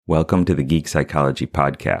Welcome to the Geek Psychology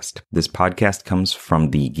Podcast. This podcast comes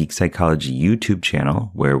from the Geek Psychology YouTube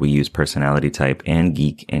channel, where we use personality type and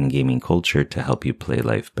geek and gaming culture to help you play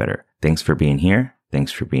life better. Thanks for being here,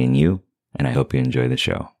 thanks for being you, and I hope you enjoy the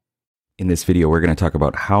show. In this video, we're going to talk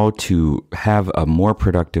about how to have a more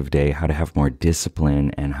productive day, how to have more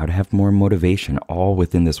discipline, and how to have more motivation, all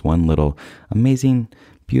within this one little amazing,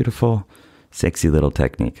 beautiful, sexy little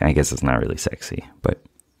technique. I guess it's not really sexy, but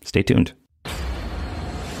stay tuned.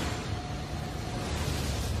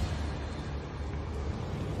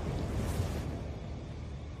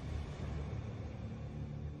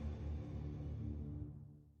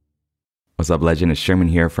 What's up, legend? It's Sherman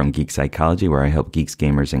here from Geek Psychology, where I help geeks,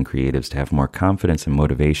 gamers, and creatives to have more confidence and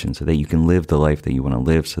motivation so that you can live the life that you want to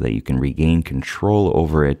live, so that you can regain control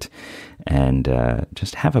over it and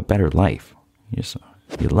just have a better life. You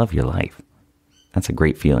love your life. That's a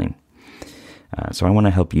great feeling. So I want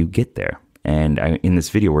to help you get there. And in this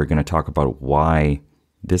video, we're going to talk about why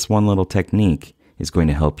this one little technique is going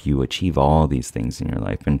to help you achieve all these things in your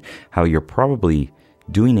life, and how you're probably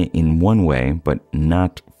doing it in one way, but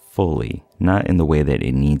not fully, not in the way that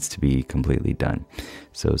it needs to be completely done.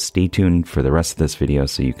 So stay tuned for the rest of this video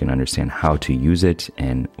so you can understand how to use it,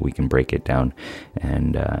 and we can break it down.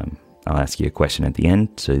 And I'll ask you a question at the end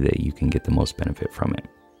so that you can get the most benefit from it.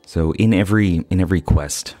 So in every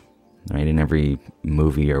quest, right, in every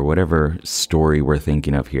movie or whatever story we're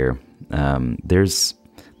thinking of here, there's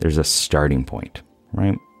a starting point,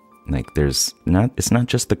 right? Like it's not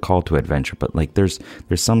just the call to adventure, but like there's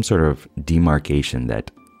some sort of demarcation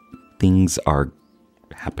that things are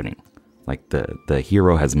happening. Like the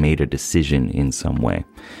hero has made a decision in some way.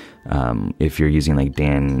 If you're using like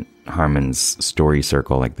Dan Harmon's story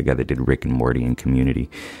circle, like the guy that did Rick and Morty and Community,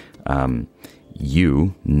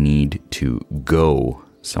 you need to go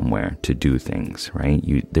somewhere to do things, right?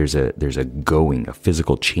 There's a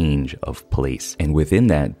physical change of place. And within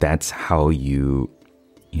that's how you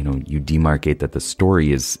demarcate that the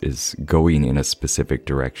story is going in a specific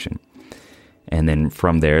direction. And then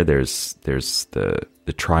from there, there's the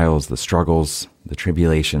trials, the struggles, the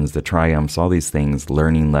tribulations, the triumphs, all these things,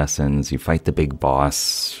 learning lessons. You fight the big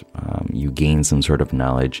boss, you gain some sort of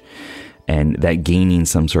knowledge, and that gaining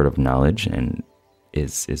some sort of knowledge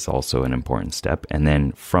is also an important step. And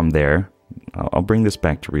then from there, I'll bring this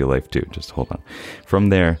back to real life too. Just hold on. From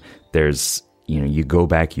there, there's you go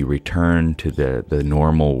back, you return to the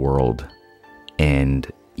normal world, and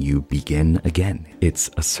you begin again. It's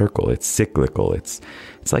a circle. It's cyclical. It's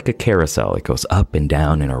like a carousel. It goes up and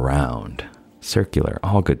down and around. Circular.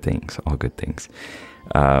 All good things. All good things.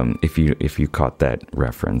 If you caught that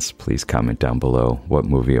reference, please comment down below what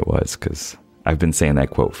movie it was, because I've been saying that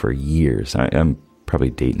quote for years. I'm probably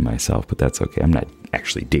dating myself, but that's okay. I'm not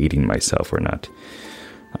actually dating myself.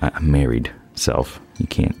 I'm married self. You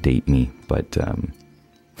can't date me. But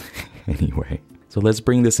anyway. So let's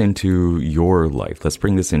bring this into your life. Let's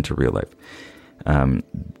bring this into real life.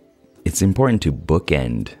 It's important to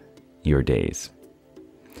bookend your days.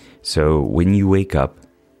 So when you wake up,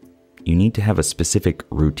 you need to have a specific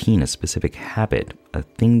routine, a specific habit, a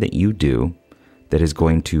thing that you do that is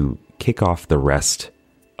going to kick off the rest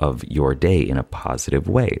of your day in a positive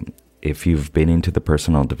way. If you've been into the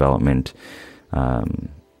personal development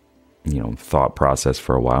thought process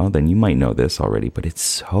for a while, then you might know this already, but it's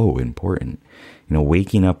so important.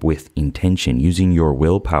 Waking up with intention, using your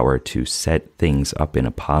willpower to set things up in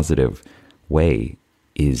a positive way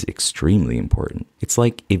is extremely important. It's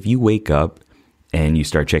like if you wake up and you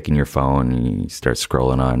start checking your phone and you start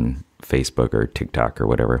scrolling on Facebook or TikTok or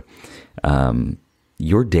whatever,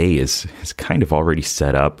 your day is kind of already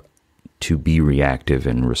set up to be reactive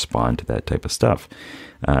and respond to that type of stuff.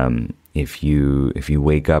 If you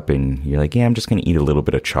wake up and you're like, yeah, I'm just going to eat a little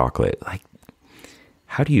bit of chocolate, like,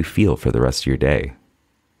 how do you feel for the rest of your day?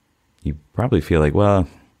 You probably feel like, well,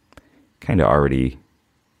 kind of already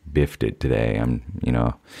biffed it today.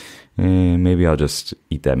 Maybe I'll just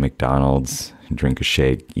eat that McDonald's, drink a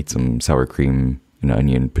shake, eat some sour cream and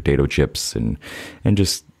onion, potato chips, and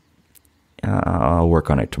just, I'll work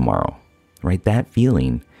on it tomorrow, right? That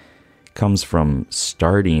feeling comes from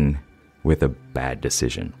starting with a bad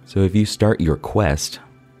decision. So if you start your quest,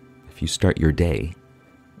 if you start your day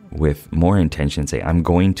with more intention, say, I'm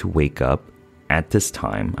going to wake up at this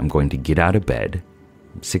time, I'm going to get out of bed,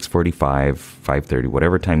 6:45, 5:30,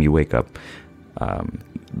 whatever time you wake up,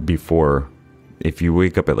 before, if you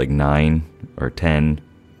wake up at like 9 or 10,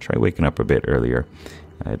 try waking up a bit earlier.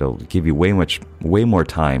 It'll give you way more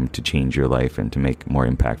time to change your life and to make more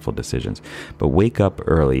impactful decisions. But wake up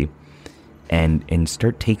early and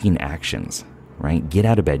start taking actions, right? Get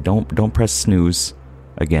out of bed. Don't press snooze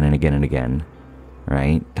again and again and again,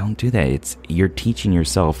 right? Don't do that. You're teaching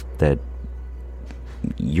yourself that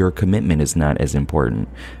your commitment is not as important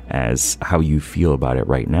as how you feel about it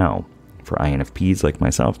right now. For INFPs like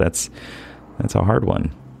myself, that's a hard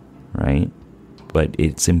one, right? But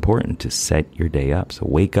it's important to set your day up. So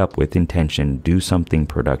wake up with intention, do something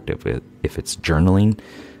productive. If it's journaling,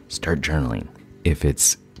 start journaling. If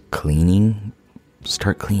it's cleaning,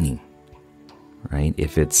 start cleaning, right?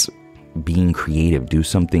 If it's being creative, do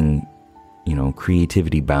something,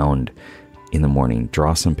 creativity bound in the morning.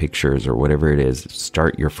 Draw some pictures or whatever it is.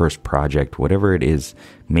 Start your first project, whatever it is.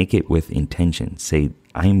 Make it with intention. Say,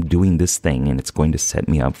 I'm doing this thing and it's going to set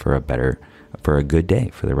me up for a good day,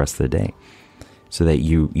 for the rest of the day. So that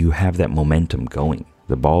you have that momentum going.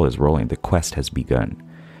 The ball is rolling. The quest has begun,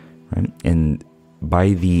 right? And by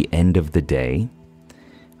the end of the day,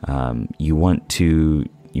 you want to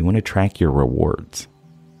track your rewards,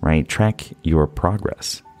 right? Track your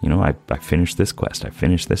progress. I finished this quest. I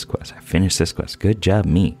finished this quest. I finished this quest. Good job,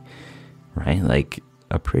 me, right? Like,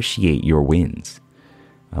 appreciate your wins.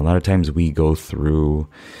 A lot of times we go through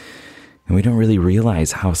and we don't really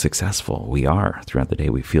realize how successful we are throughout the day.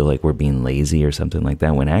 We feel like we're being lazy or something like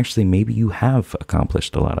that, when actually maybe you have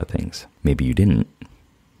accomplished a lot of things. Maybe you didn't,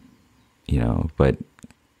 but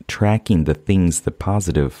tracking the things, the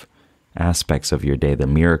positive aspects of your day, the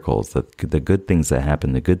miracles, the good things that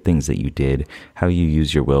happened, the good things that you did, how you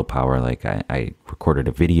use your willpower. Like I recorded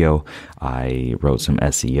a video, I wrote some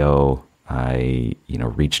SEO, I,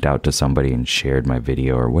 reached out to somebody and shared my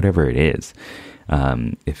video or whatever it is.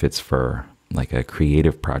 If it's for like a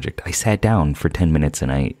creative project, I sat down for 10 minutes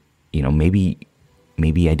and maybe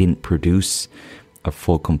I didn't produce a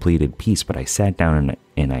full completed piece, but I sat down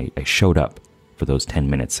and I showed up for those 10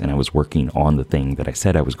 minutes and I was working on the thing that I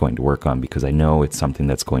said I was going to work on, because I know it's something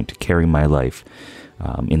that's going to carry my life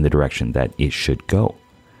in the direction that it should go.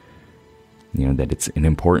 That it's an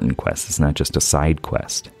important quest. It's not just a side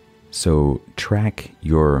quest. So track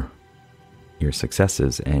your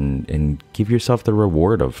successes and give yourself the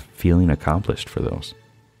reward of feeling accomplished for those.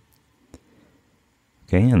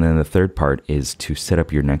 Okay, and then the third part is to set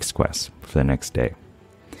up your next quest for the next day.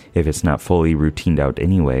 If it's not fully routined out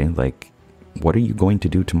anyway, like, what are you going to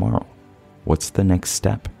do tomorrow? What's the next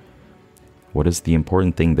step? What is the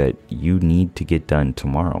important thing that you need to get done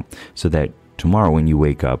tomorrow? So that tomorrow when you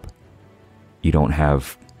wake up, you don't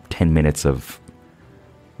have 10 minutes of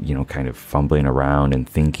kind of fumbling around and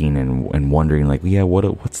thinking and wondering like, yeah,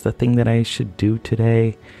 what's the thing that I should do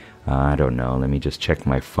today? I don't know. Let me just check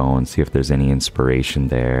my phone, see if there's any inspiration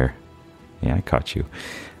there. Yeah, I caught you.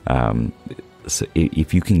 So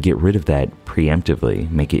if you can get rid of that preemptively,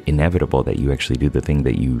 make it inevitable that you actually do the thing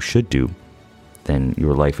that you should do, then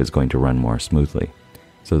your life is going to run more smoothly.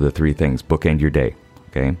 So the three things: bookend your day.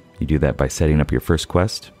 Okay. You do that by setting up your first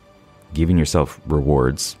quest, giving yourself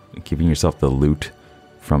rewards, giving yourself the loot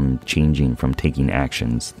from taking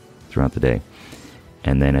actions throughout the day.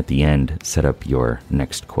 And then at the end, set up your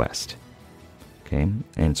next quest. Okay.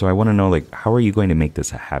 And so I want to know, like, how are you going to make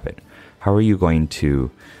this a habit? How are you going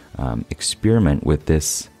to experiment with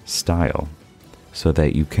this style so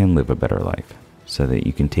that you can live a better life, so that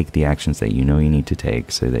you can take the actions that you know you need to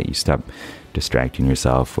take, so that you stop distracting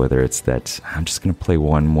yourself, whether it's that I'm just going to play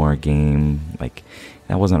one more game, like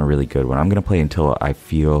that wasn't a really good one, I'm going to play until I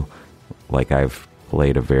feel like I've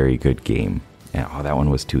played a very good game. And, that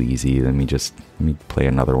one was too easy, let me play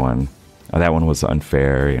another one. That one was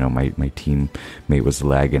unfair, my teammate was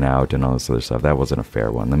lagging out and all this other stuff. That wasn't a fair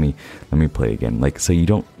one. Let me play again. Like, so you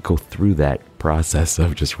don't go through that process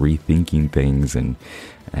of just rethinking things and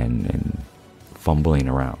fumbling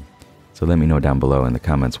around. So let me know down below in the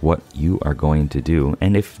comments what you are going to do,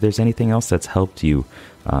 and if there's anything else that's helped you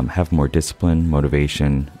have more discipline,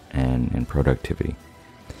 motivation, and productivity.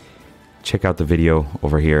 Check out the video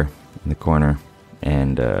over here in the corner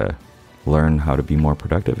and learn how to be more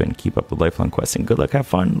productive and keep up the lifelong questing. Good luck, have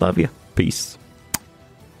fun, love you, peace.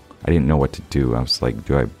 I didn't know what to do. I was like,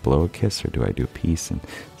 do I blow a kiss or do I do peace? And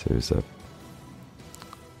so there's a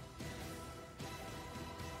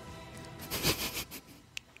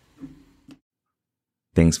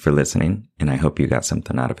Thanks for listening, and I hope you got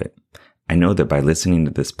something out of it. I know that by listening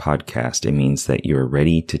to this podcast, it means that you're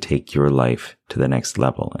ready to take your life to the next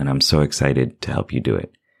level, and I'm so excited to help you do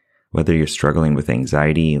it. Whether you're struggling with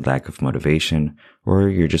anxiety, lack of motivation, or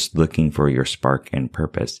you're just looking for your spark and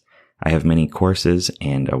purpose, I have many courses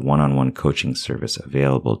and a one-on-one coaching service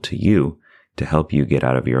available to you to help you get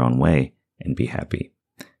out of your own way and be happy.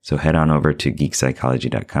 So head on over to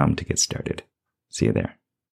geekpsychology.com to get started. See you there.